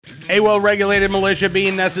A well-regulated militia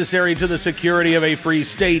being necessary to the security of a free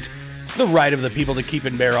state, the right of the people to keep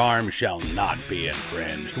and bear arms shall not be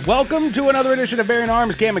infringed. Welcome to another edition of Bearing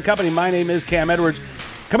Arms, Cam and Company. My name is Cam Edwards.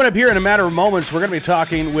 Coming up here in a matter of moments, we're going to be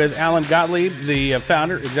talking with Alan Gottlieb, the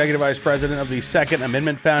founder, executive vice president of the Second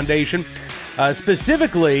Amendment Foundation.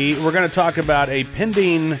 Specifically, we're going to talk about a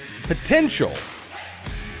potential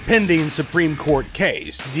pending Supreme Court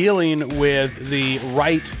case dealing with the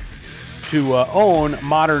right to own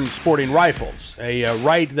modern sporting rifles, a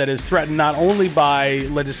right that is threatened not only by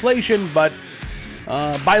legislation, but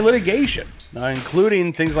by litigation,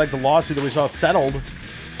 including things like the lawsuit that we saw settled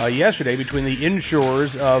yesterday between the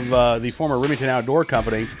insurers of the former Remington Outdoor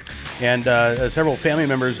Company and several family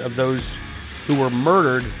members of those who were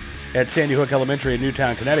murdered at Sandy Hook Elementary in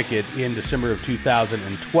Newtown, Connecticut in December of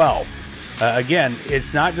 2012. Again,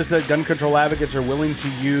 it's not just that gun control advocates are willing to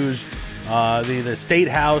use the State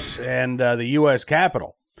House and the U.S.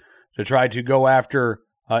 Capitol to try to go after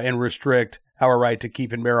and restrict our right to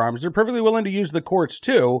keep and bear arms. They're perfectly willing to use the courts,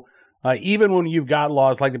 too, even when you've got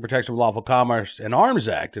laws like the Protection of Lawful Commerce and Arms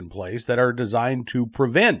Act in place that are designed to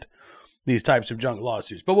prevent these types of junk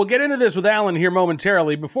lawsuits. But we'll get into this with Alan here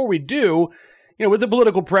momentarily. Before we do, with the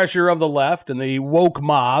political pressure of the left and the woke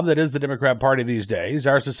mob that is the Democrat Party these days,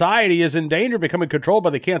 our society is in danger of becoming controlled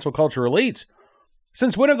by the cancel culture elites.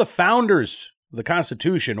 Since when have the founders of the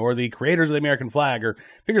Constitution or the creators of the American flag or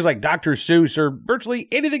figures like Dr. Seuss or virtually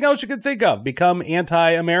anything else you could think of become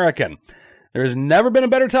anti-American? There has never been a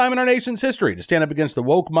better time in our nation's history to stand up against the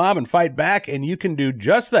woke mob and fight back, and you can do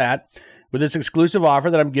just that with this exclusive offer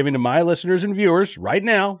that I'm giving to my listeners and viewers right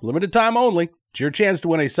now, limited time only. It's your chance to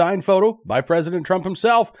win a signed photo by President Trump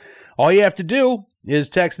himself. All you have to do is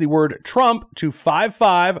text the word Trump to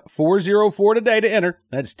 55404 today to enter.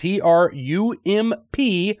 That's TRUMP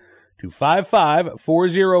to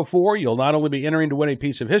 55404. You'll not only be entering to win a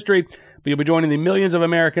piece of history, but you'll be joining the millions of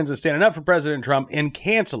Americans that standing up for President Trump and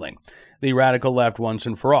canceling the radical left once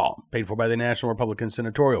and for all, paid for by the National Republican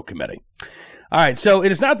Senatorial Committee. All right, so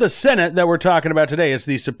it is not the Senate that we're talking about today. It's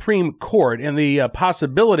the Supreme Court and the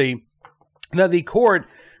possibility that the court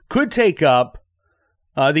could take up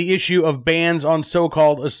the issue of bans on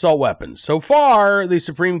so-called assault weapons. So far, the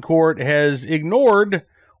Supreme Court has ignored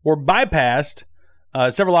or bypassed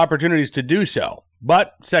several opportunities to do so.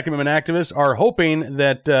 But Second Amendment activists are hoping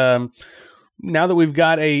that now that we've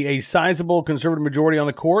got a sizable conservative majority on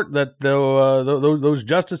the court, that those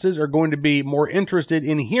justices are going to be more interested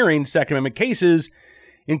in hearing Second Amendment cases,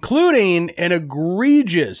 including an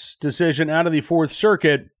egregious decision out of the Fourth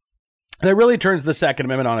Circuit that really turns the Second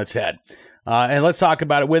Amendment on its head. And let's talk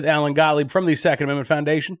about it with Alan Gottlieb from the Second Amendment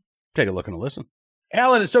Foundation. Take a look and a listen.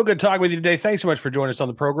 Alan, it's so good talking with you today. Thanks so much for joining us on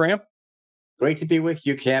the program. Great to be with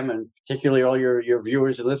you, Cam, and particularly all your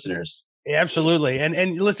viewers and listeners. Absolutely. And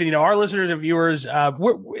listen, our listeners and viewers,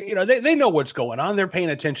 they know what's going on. They're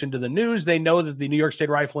paying attention to the news. They know that the New York State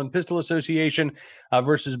Rifle and Pistol Association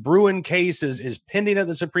versus Bruen case is pending at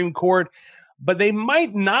the Supreme Court. But they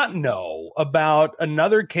might not know about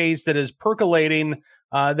another case that is percolating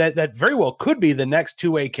that very well could be the next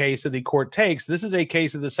 2A case that the court takes. This is a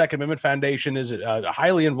case that the Second Amendment Foundation is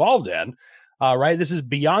highly involved in, right? This is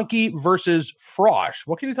Bianchi versus Frosch.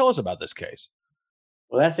 What can you tell us about this case?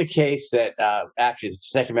 Well, that's a case that actually the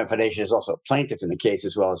Second Amendment Foundation is also a plaintiff in the case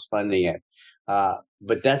as well as funding it.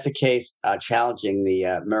 But that's a case challenging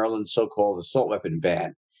the Maryland so-called assault weapon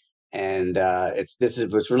ban. And this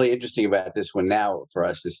is what's really interesting about this one now for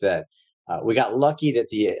us is that we got lucky that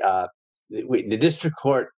the district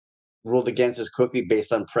court ruled against us quickly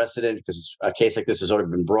based on precedent because a case like this has already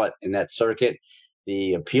been brought in that circuit.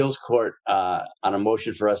 The appeals court, on a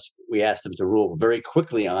motion for us, we asked them to rule very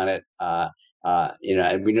quickly on it.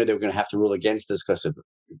 And we knew they were going to have to rule against us because of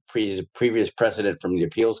previous precedent from the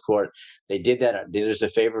appeals court. They did that, did us a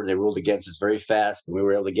favor. They ruled against us very fast, and we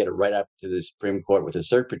were able to get it right up to the Supreme Court with a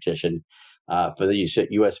cert petition for the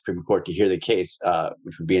U.S. Supreme Court to hear the case,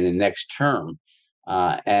 which would be in the next term.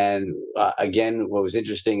 Again, what was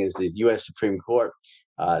interesting is the U.S. Supreme Court,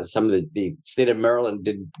 some of the state of Maryland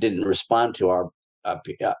didn't respond to our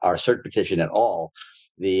cert petition at all.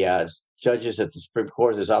 The judges at the Supreme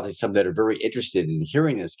Court, there's obviously some that are very interested in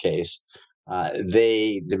hearing this case.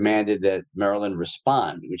 They demanded that Maryland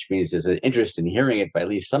respond, which means there's an interest in hearing it by at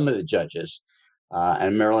least some of the judges.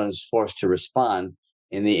 And Maryland is forced to respond.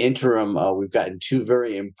 In the interim, we've gotten two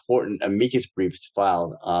very important amicus briefs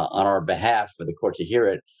filed on our behalf for the court to hear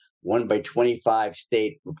it. One by 25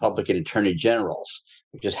 state Republican attorney generals,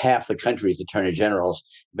 which is half the country's attorney generals,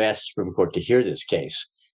 have asked the Supreme Court to hear this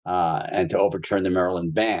case and to overturn the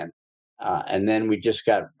Maryland ban. And then we just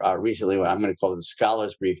got recently what I'm going to call the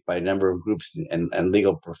scholars brief by a number of groups and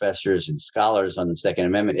legal professors and scholars on the Second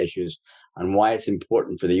Amendment issues on why it's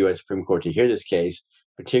important for the U.S. Supreme Court to hear this case,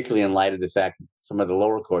 particularly in light of the fact that some of the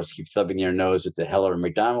lower courts keep thumbing their nose at the Heller and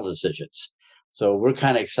McDonald decisions. So we're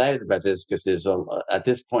kind of excited about this because at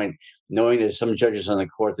this point, knowing there's some judges on the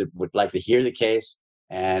court that would like to hear the case,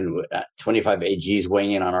 and 25 AGs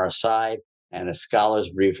weighing in on our side, and a scholars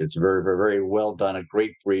brief that's very, very, very well done, a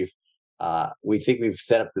great brief. We think we've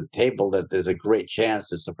set up the table that there's a great chance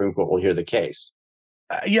the Supreme Court will hear the case.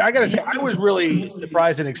 Yeah, I got to say, I was really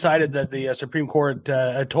surprised and excited that the Supreme Court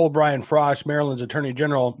told Brian Frost, Maryland's Attorney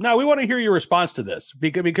General, no, we want to hear your response to this,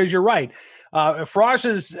 because you're right. I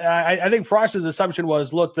think Frost's assumption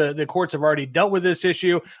was, look, the courts have already dealt with this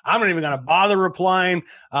issue. I'm not even going to bother replying,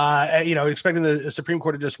 expecting the Supreme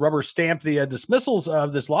Court to just rubber stamp the dismissals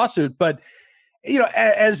of this lawsuit. But,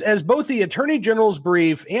 as both the Attorney General's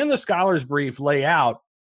brief and the scholars brief lay out,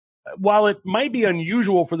 while it might be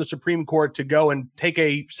unusual for the Supreme Court to go and take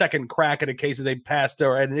a second crack at a case that they passed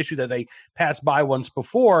or at an issue that they passed by once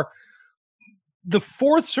before, the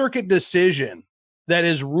Fourth Circuit decision that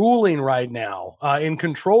is ruling right now in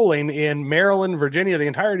controlling in Maryland, Virginia, the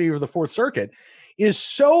entirety of the Fourth Circuit is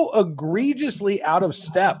so egregiously out of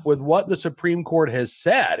step with what the Supreme Court has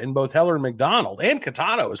said in both Heller and McDonald and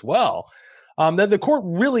Catano as well. That the court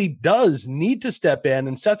really does need to step in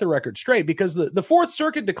and set the record straight, because the Fourth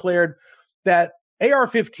Circuit declared that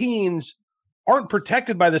AR-15s aren't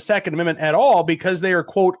protected by the Second Amendment at all because they are,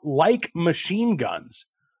 quote, like machine guns.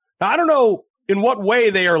 Now, I don't know in what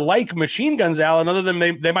way they are like machine guns, Alan, other than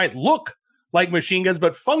they might look like machine guns,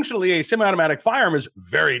 but functionally a semi-automatic firearm is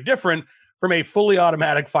very different from a fully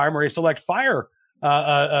automatic firearm or a select fire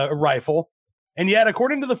rifle. And yet,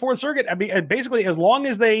 according to the Fourth Circuit, basically, as long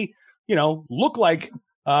as they look like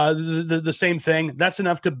the same thing, that's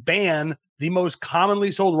enough to ban the most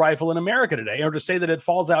commonly sold rifle in America today, or to say that it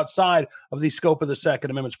falls outside of the scope of the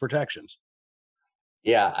Second Amendment's protections.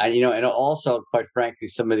 Yeah, and also, quite frankly,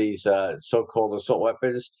 some of these so-called assault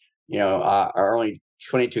weapons, are only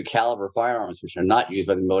 22 caliber firearms, which are not used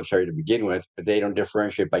by the military to begin with, but they don't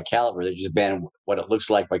differentiate by caliber. They just ban what it looks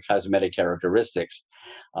like by cosmetic characteristics.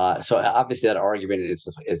 So obviously, that argument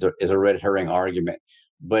is a red herring argument.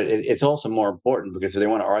 But it's also more important because if they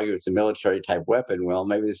want to argue it's a military type weapon, well,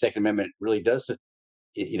 maybe the Second Amendment really does,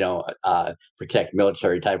 protect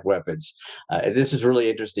military type weapons. This is a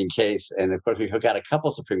really interesting case. And of course, we've got a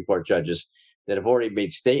couple Supreme Court judges that have already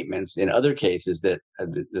made statements in other cases that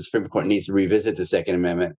the Supreme Court needs to revisit the Second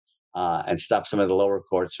Amendment and stop some of the lower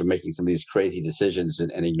courts from making some of these crazy decisions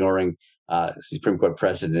and ignoring Supreme Court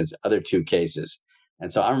precedent in other two cases.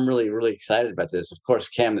 And so I'm really, really excited about this. Of course,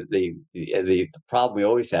 Cam, the problem we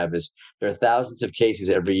always have is there are thousands of cases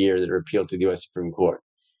every year that are appealed to the U.S. Supreme Court,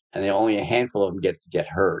 and only a handful of them get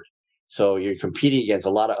heard. So you're competing against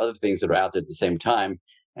a lot of other things that are out there at the same time.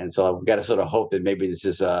 And so I've got to sort of hope that maybe this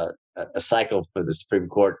is a cycle for the Supreme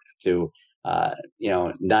Court to,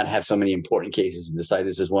 not have so many important cases and decide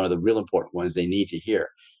this is one of the real important ones they need to hear.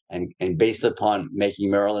 And based upon making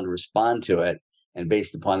Maryland respond to it, and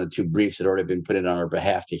based upon the two briefs that already been put in on our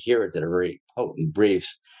behalf to hear it, that are very potent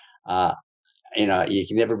briefs, you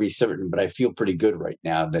can never be certain, but I feel pretty good right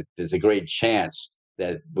now that there's a great chance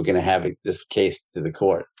that we're going to have this case to the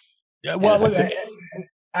court. Yeah, well,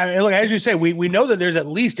 look, as you say, we know that there's at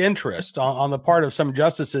least interest on the part of some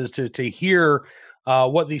justices to hear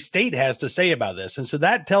what the state has to say about this. And so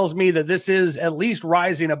that tells me that this is at least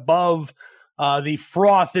rising above the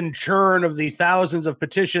froth and churn of the thousands of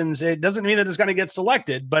petitions. It doesn't mean that it's going to get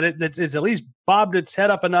selected, but it's at least bobbed its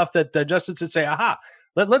head up enough that the justices would say, aha,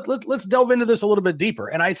 let's delve into this a little bit deeper.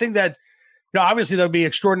 And I think that, obviously that would be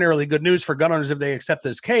extraordinarily good news for gun owners if they accept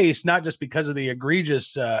this case, not just because of the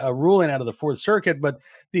egregious ruling out of the Fourth Circuit, but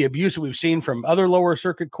the abuse that we've seen from other lower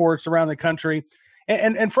circuit courts around the country.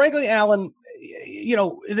 And frankly, Alan,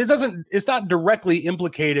 it's not directly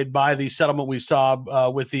implicated by the settlement we saw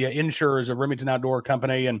with the insurers of Remington Outdoor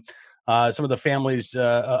Company and some of the families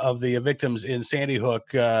of the victims in Sandy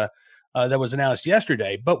Hook that was announced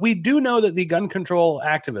yesterday. But we do know that the gun control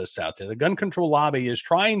activists out there, the gun control lobby, is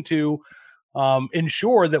trying to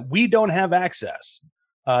ensure that we don't have access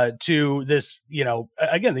to this,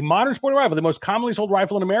 again, the modern sporting rifle, the most commonly sold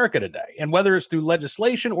rifle in America today. And whether it's through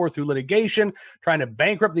legislation or through litigation, trying to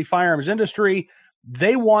bankrupt the firearms industry,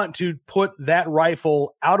 they want to put that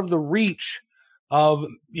rifle out of the reach of,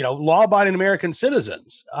 law-abiding American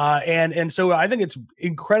citizens. And so I think it's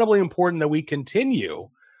incredibly important that we continue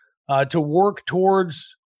to work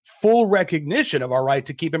towards full recognition of our right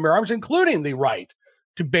to keep and bear arms, including the right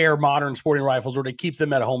to bear modern sporting rifles or to keep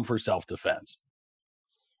them at home for self-defense.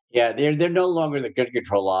 Yeah, they're no longer the gun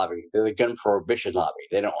control lobby. They're the gun prohibition lobby.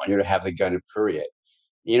 They don't want you to have the gun, period.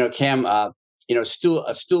 Cam, a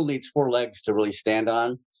stool needs four legs to really stand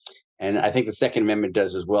on. And I think the Second Amendment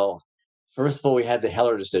does as well. First of all, we had the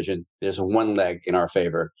Heller decision. There's a one leg in our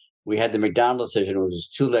favor. We had the McDonald decision, which was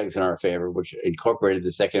two legs in our favor, which incorporated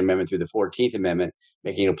the Second Amendment through the 14th Amendment,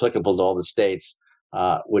 making it applicable to all the states,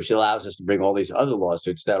 which allows us to bring all these other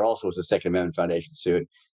lawsuits. That also was a Second Amendment Foundation suit.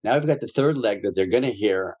 Now we've got the third leg that they're going to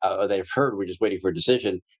hear, or they've heard. We're just waiting for a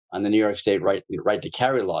decision on the New York State right to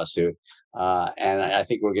carry lawsuit. And I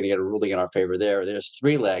think we're going to get a ruling in our favor there. There's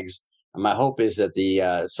three legs. And my hope is that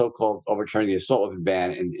the so-called overturning the assault weapon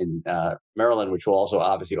ban in Maryland, which will also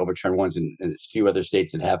obviously overturn ones in a few other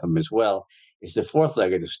states that have them as well, is the fourth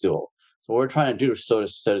leg of the stool. So what we're trying to do, so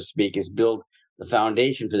to speak, is build the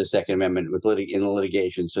foundation for the Second Amendment in the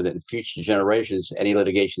litigation, so that in future generations, any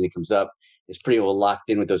litigation that comes up is pretty well locked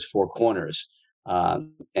in with those four corners.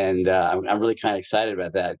 I'm really kind of excited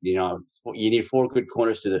about that. You need four good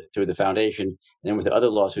corners to the foundation, and then with the other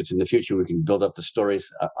lawsuits in the future, we can build up the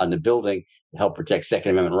stories on the building to help protect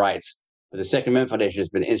Second Amendment rights. But the Second Amendment Foundation has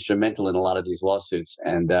been instrumental in a lot of these lawsuits,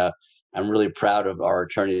 and I'm really proud of our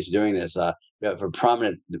attorneys doing this. We have a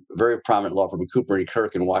very prominent law firm, Cooper and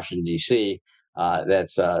Kirk in Washington, D.C.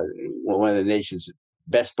 That's one of the nation's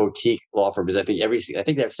best boutique law firms. I think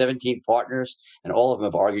they have 17 partners, and all of them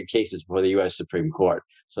have argued cases before the U.S. Supreme Court.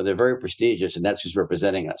 So they're very prestigious, and that's who's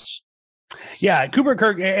representing us. Yeah, Cooper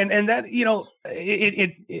Kirk, and that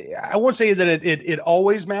I won't say that it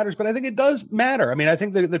always matters, but I think it does matter. I mean, I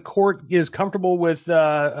think the court is comfortable with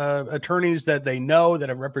attorneys that they know, that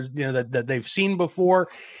have that they've seen before,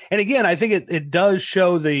 and again, I think it does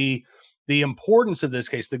show the importance of this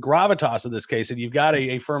case, the gravitas of this case, and you've got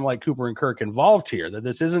a firm like Cooper and Kirk involved here, that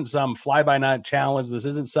this isn't some fly-by-night challenge. This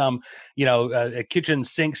isn't some, a kitchen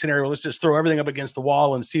sink scenario. Let's just throw everything up against the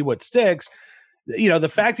wall and see what sticks. The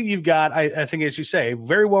fact that you've got, I think, as you say, a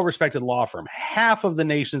very well-respected law firm, half of the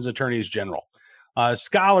nation's attorneys general,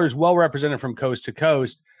 scholars well represented from coast to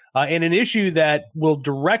coast, and an issue that will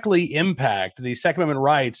directly impact the Second Amendment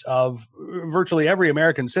rights of virtually every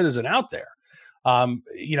American citizen out there.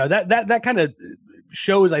 That kind of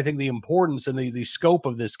shows, I think, the importance and the scope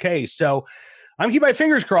of this case. So I'm keeping my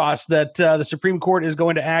fingers crossed that the Supreme Court is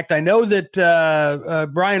going to act. I know that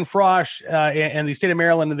Brian Frosh and the state of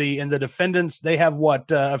Maryland and the defendants, they have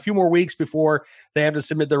a few more weeks before they have to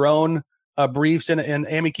submit their own briefs and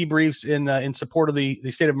amici briefs in support of the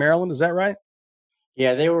state of Maryland. Is that right?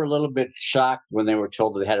 Yeah, they were a little bit shocked when they were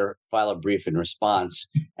told that they had to file a brief in response.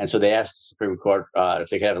 And so they asked the Supreme Court if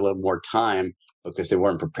they could have a little more time, because they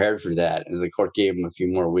weren't prepared for that. And the court gave them a few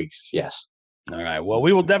more weeks. Yes. All right. Well,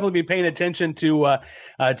 we will definitely be paying attention to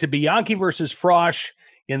Bianchi versus Frosh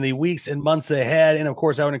in the weeks and months ahead. And of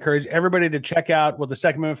course, I would encourage everybody to check out what the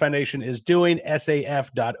Second Amendment Foundation is doing,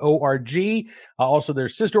 saf.org. Also, their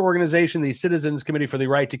sister organization, the Citizens Committee for the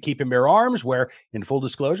Right to Keep and Bear Arms, where, in full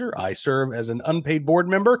disclosure, I serve as an unpaid board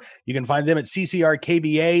member. You can find them at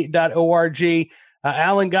ccrkba.org.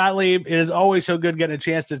 Alan Gottlieb, it is always so good getting a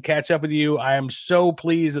chance to catch up with you. I am so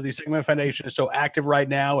pleased that the Second Amendment Foundation is so active right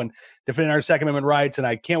now and defending our Second Amendment rights, and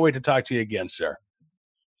I can't wait to talk to you again, sir.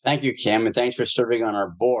 Thank you, Cam, and thanks for serving on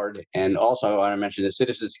our board. And also, I want to mention the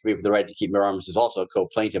Citizens Committee for the Right to Keep and Bear Arms is also a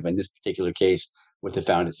co-plaintiff in this particular case with the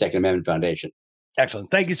Second Amendment Foundation.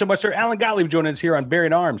 Excellent. Thank you so much, sir. Alan Gottlieb joining us here on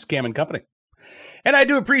Bearing Arms, Cam and Company. And I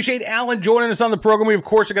do appreciate Alan joining us on the program. We, of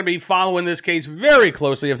course, are going to be following this case very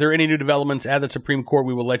closely. If there are any new developments at the Supreme Court,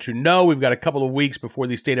 we will let you know. We've got a couple of weeks before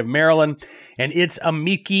the state of Maryland and its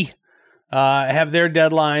amici have their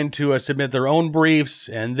deadline to submit their own briefs.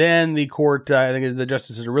 And then the court, I think the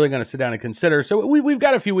justices are really going to sit down and consider. So we've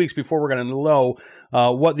got a few weeks before we're going to know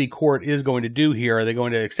what the court is going to do here. Are they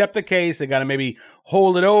going to accept the case? They got to maybe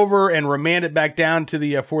hold it over and remand it back down to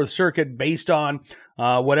the Fourth Circuit based on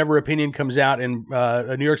whatever opinion comes out in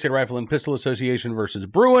New York State Rifle and Pistol Association versus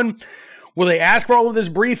Bruin. Will they ask for all of this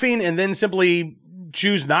briefing and then simply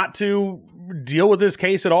choose not to deal with this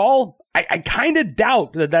case at all? I kind of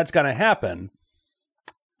doubt that that's going to happen.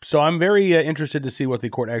 So I'm very interested to see what the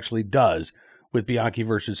court actually does with Bianchi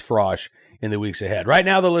versus Frosh in the weeks ahead. Right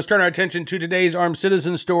now, though, let's turn our attention to today's armed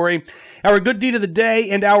citizen story, our good deed of the day,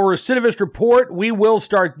 and our recidivist report. We will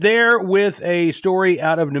start there with a story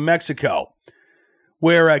out of New Mexico,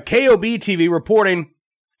 where KOB TV reporting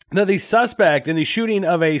that the suspect in the shooting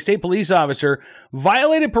of a state police officer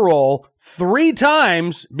violated parole 3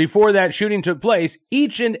 times before that shooting took place.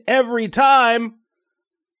 Each and every time,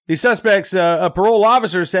 the suspect's parole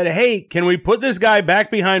officer said, "Hey, can we put this guy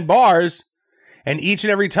back behind bars?" And each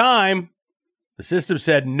and every time, the system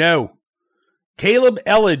said no. Caleb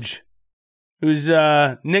Elledge whose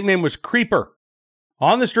nickname was Creeper.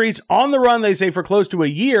 On the streets, on the run, they say, for close to a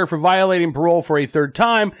year for violating parole for a third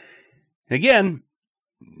time. And again,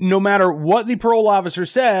 no matter what the parole officer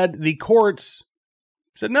said, the courts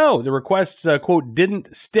said no. The requests, quote,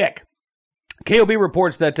 didn't stick. KOB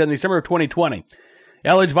reports that in December of 2020,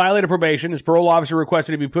 Elledge violated probation. His parole officer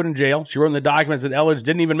requested he be put in jail. She wrote in the documents that Elledge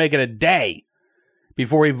didn't even make it a day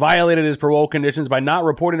before he violated his parole conditions by not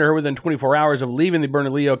reporting to her within 24 hours of leaving the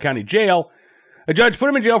Bernalillo County Jail. A judge put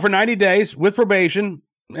him in jail for 90 days with probation,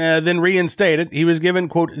 then reinstated. He was given,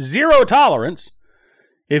 quote, zero tolerance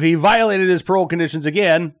if he violated his parole conditions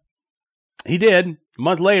again. He did. A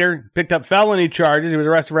month later, picked up felony charges. He was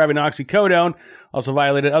arrested for having oxycodone. Also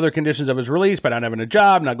violated other conditions of his release by not having a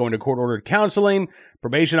job, not going to court-ordered counseling.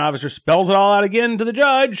 Probation officer spells it all out again to the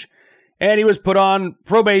judge, and he was put on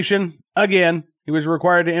probation again. He was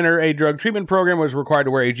required to enter a drug treatment program, was required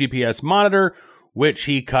to wear a GPS monitor, which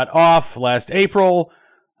he cut off last April.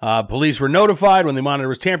 Police were notified when the monitor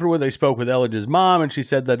was tampered with. They spoke with Elledge's mom, and she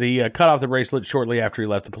said that he cut off the bracelet shortly after he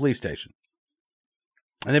left the police station.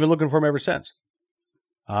 And they've been looking for him ever since.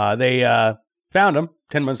 They found him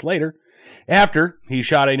 10 months later after he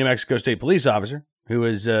shot a New Mexico State police officer who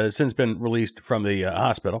has since been released from the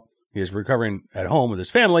hospital. He is recovering at home with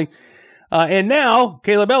his family. And now,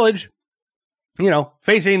 Caleb Elledge,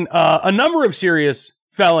 facing a number of serious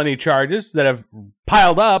felony charges that have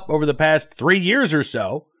piled up over the past 3 years or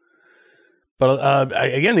so. But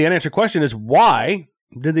again, the unanswered question is, why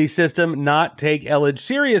did the system not take Elledge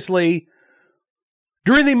seriously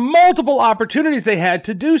during the multiple opportunities they had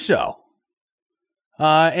to do so?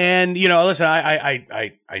 Listen,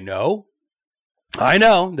 I know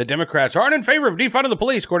the Democrats aren't in favor of defunding the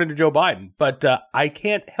police, according to Joe Biden, but I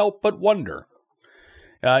can't help but wonder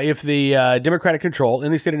if the Democratic control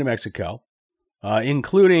in the state of New Mexico,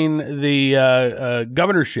 including the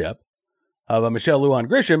governorship of Michelle Lujan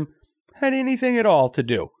Grisham, had anything at all to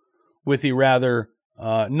do with the rather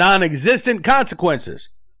non-existent consequences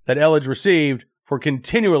that Elledge received for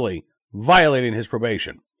continually violating his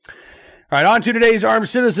probation. All right, on to today's armed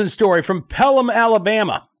citizen story from Pelham,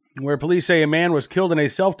 Alabama, where police say a man was killed in a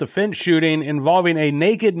self-defense shooting involving a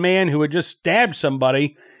naked man who had just stabbed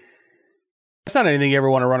somebody. That's not anything you ever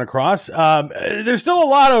want to run across. There's still a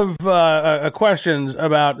lot of questions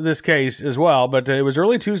about this case as well, but it was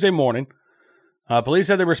early Tuesday morning. Police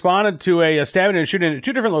said they responded to a stabbing and shooting at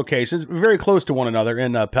two different locations, very close to one another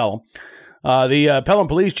in Pelham. The Pelham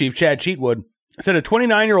Police Chief, Chad Cheatwood, said a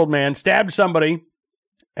 29-year-old man stabbed somebody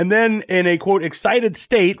and then, in a, quote, excited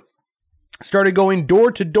state, started going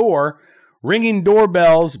door to door, ringing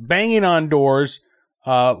doorbells, banging on doors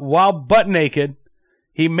while butt naked.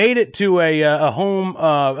 He made it to a home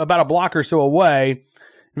about a block or so away.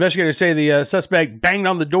 Investigators say the suspect banged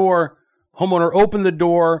on the door. Homeowner opened the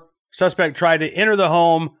door. Suspect tried to enter the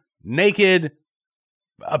home naked,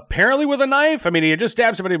 apparently with a knife. I mean, he had just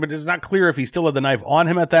stabbed somebody, but it's not clear if he still had the knife on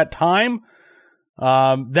him at that time.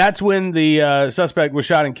 That's when the suspect was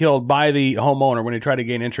shot and killed by the homeowner when he tried to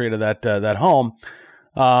gain entry into that home.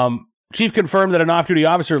 Chief confirmed that an off-duty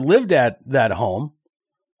officer lived at that home.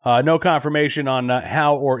 No confirmation on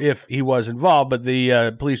how or if he was involved, but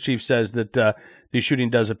the police chief says that the shooting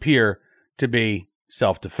does appear to be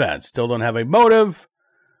self-defense. Still don't have a motive.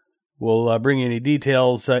 We'll bring you any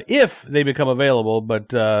details if they become available,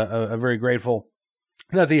 but very grateful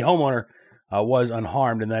that the homeowner was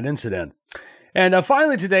unharmed in that incident. And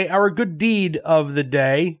finally today, our good deed of the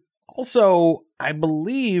day, also, I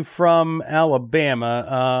believe, from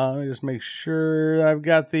Alabama. Let me just make sure that I've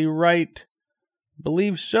got the right...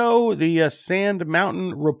 believe so. The Sand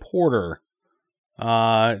Mountain Reporter,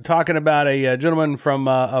 talking about a gentleman from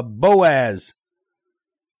Boaz,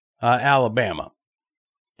 Alabama.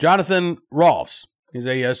 Jonathan Rolfs. He's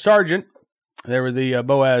a sergeant there with the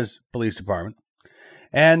Boaz Police Department.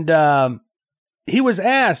 And he was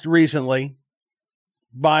asked recently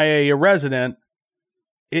by a resident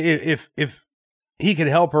if he could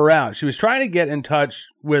help her out. She was trying to get in touch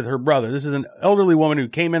with her brother. This is an elderly woman who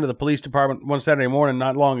came into the police department one Saturday morning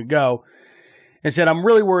not long ago and said, I'm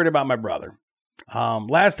really worried about my brother.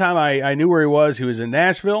 Last time I knew where he was in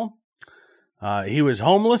Nashville. He was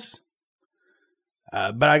homeless,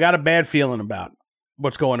 but I got a bad feeling about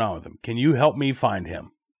what's going on with him. Can you help me find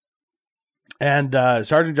him? And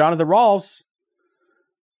Sergeant Jonathan Rolfs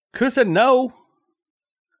could have said no.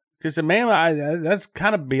 He said, ma'am, that's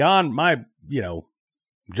kind of beyond my,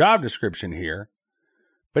 job description here.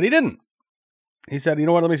 But he didn't. He said, you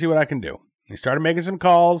know what, let me see what I can do. He started making some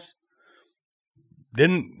calls.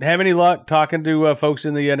 Didn't have any luck talking to folks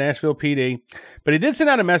in the Nashville PD. But he did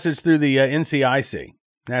send out a message through the NCIC,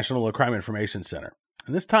 National Crime Information Center.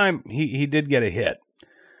 And this time, he did get a hit.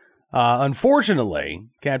 Unfortunately,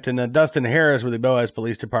 Captain Dustin Harris with the Boaz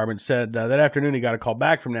Police Department said that afternoon he got a call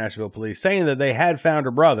back from Nashville police saying that they had found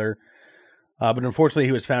her brother, but unfortunately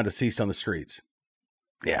he was found deceased on the streets.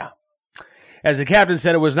 Yeah. As the captain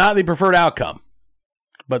said, it was not the preferred outcome,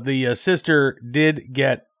 but the sister did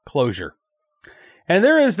get closure. And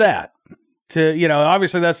there is that.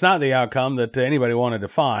 Obviously that's not the outcome that anybody wanted to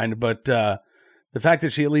find, but the fact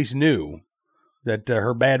that she at least knew that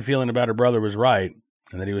her bad feeling about her brother was right,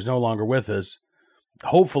 and that he was no longer with us,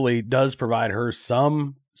 hopefully does provide her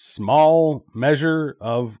some small measure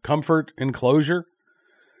of comfort and closure.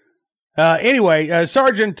 Anyway,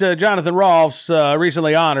 Sergeant Jonathan Rolfs,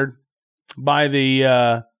 recently honored by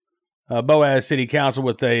the Boaz City Council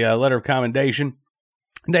with a letter of commendation.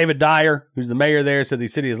 David Dyer, who's the mayor there, said the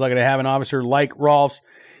city is lucky to have an officer like Rolfs.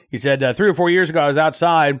 He said, 3 or 4 years ago, I was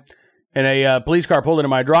outside, and a police car pulled into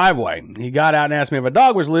my driveway. He got out and asked me if a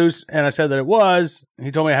dog was loose, and I said that it was.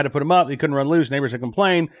 He told me I had to put him up. He couldn't run loose. Neighbors had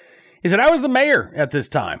complained. He said, I was the mayor at this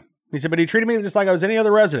time. He said, but he treated me just like I was any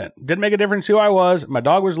other resident. Didn't make a difference who I was. My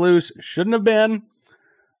dog was loose. Shouldn't have been.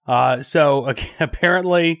 So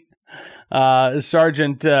apparently,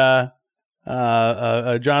 Sergeant Jonathan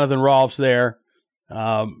Rolfs there,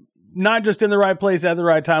 not just in the right place at the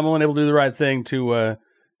right time, willing able to do the right thing to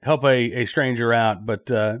help a stranger out,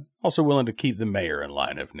 but also willing to keep the mayor in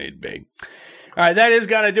line if need be. All right, that is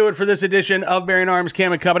going to do it for this edition of Bearing Arms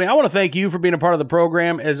Cam & Company. I want to thank you for being a part of the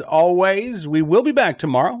program. As always, we will be back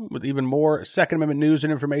tomorrow with even more Second Amendment news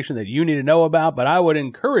and information that you need to know about, but I would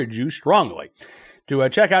encourage you strongly to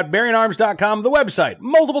check out bearingarms.com, the website,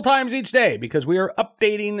 multiple times each day, because we are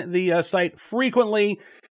updating the site frequently,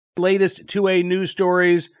 latest 2A news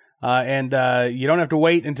stories, and you don't have to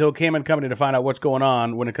wait until Cam & Company to find out what's going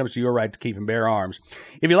on when it comes to your right to keep and bear arms.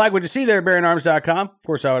 If you like what you see there at bearingarms.com, of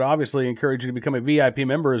course, I would obviously encourage you to become a VIP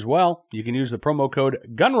member as well. You can use the promo code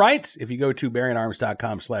GUNRIGHTS if you go to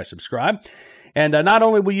bearingarms.com/subscribe. And not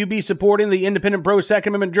only will you be supporting the independent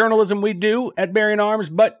pro-Second Amendment journalism we do at Bearing Arms,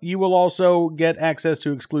 but you will also get access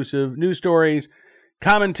to exclusive news stories,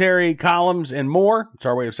 commentary, columns, and more. It's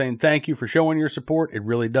our way of saying thank you for showing your support. It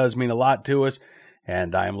really does mean a lot to us.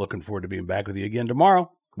 And I am looking forward to being back with you again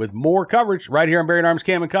tomorrow with more coverage right here on Bearing Arms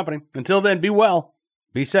Cam & Company. Until then, be well,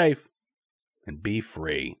 be safe, and be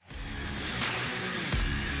free.